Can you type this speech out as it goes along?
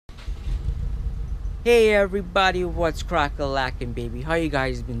Hey everybody, what's crack-a-lackin' baby? How you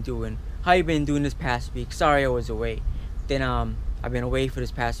guys been doing? How you been doing this past week? Sorry I was away. Then I've been away for this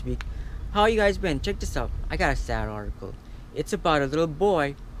past week. How you guys been? Check this out. I got a sad article. It's about a little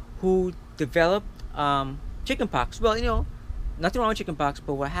boy who developed chickenpox. Well, nothing wrong with chickenpox,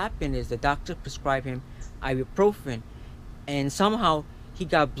 but what happened is the doctor prescribed him ibuprofen, and somehow he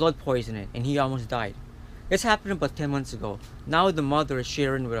got blood poisoning and he almost died. This happened about 10 months ago. Now the mother is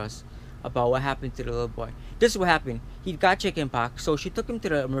sharing with us about what happened to the little boy. This is what happened. He got chickenpox, so she took him to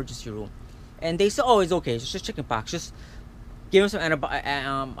the emergency room, and they said, "Oh, it's okay. It's just chickenpox. Just give him some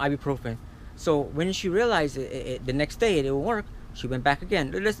ibuprofen." So when she realized the next day it would work, she went back again.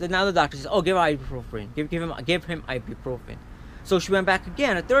 Now the doctor says, "Oh, give him ibuprofen. Give him ibuprofen." So she went back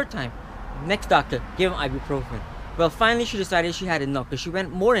again a third time. Next doctor, give him ibuprofen. Well, finally she decided she had enough because she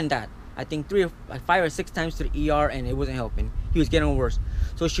went more than that. I think 5 or 6 times to the ER, and it wasn't helping. He was getting worse.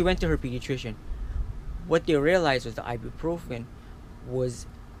 So she went to her pediatrician. What they realized was the ibuprofen was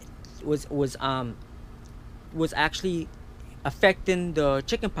was was um was actually affecting the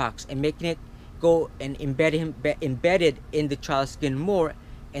chickenpox and making it go and embedded in the child's skin more,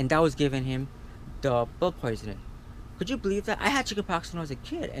 and that was giving him the blood poisoning. Could you believe that? I had chickenpox when I was a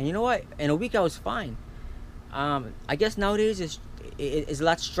kid, and you know what? In a week I was fine. I guess nowadays is a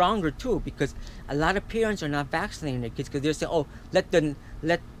lot stronger too, because a lot of parents are not vaccinating their kids because they're saying, "Oh, let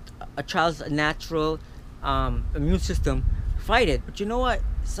a child's natural immune system fight it." But you know what?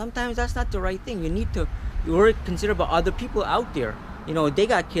 Sometimes that's not the right thing. You worry, consider about other people out there. They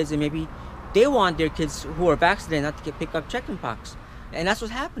got kids, and maybe they want their kids who are vaccinated not to pick up chickenpox, and that's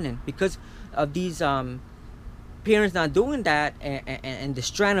what's happening because of these parents not doing that, and the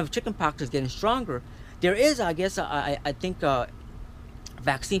strand of chickenpox is getting stronger. There is, I guess, I think, a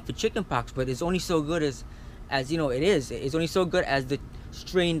vaccine for chickenpox, but it's only so good as it is. It's only so good as the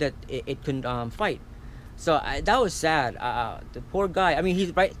strain that it can fight. So that was sad. The poor guy. I mean,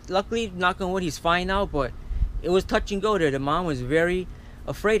 he's right. Luckily, knock on wood, he's fine now. But it was touch and go there. The mom was very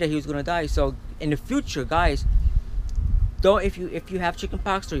afraid that he was gonna die. So in the future, guys, don't if you have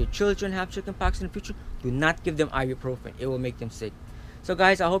chickenpox or your children have chickenpox in the future, do not give them ibuprofen. It will make them sick. So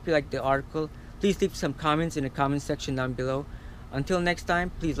guys, I hope you liked the article. Please leave some comments in the comment section down below. Until next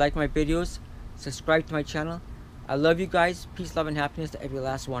time, please like my videos, subscribe to my channel. I love you guys. Peace, love, and happiness to every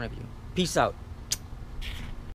last one of you. Peace out.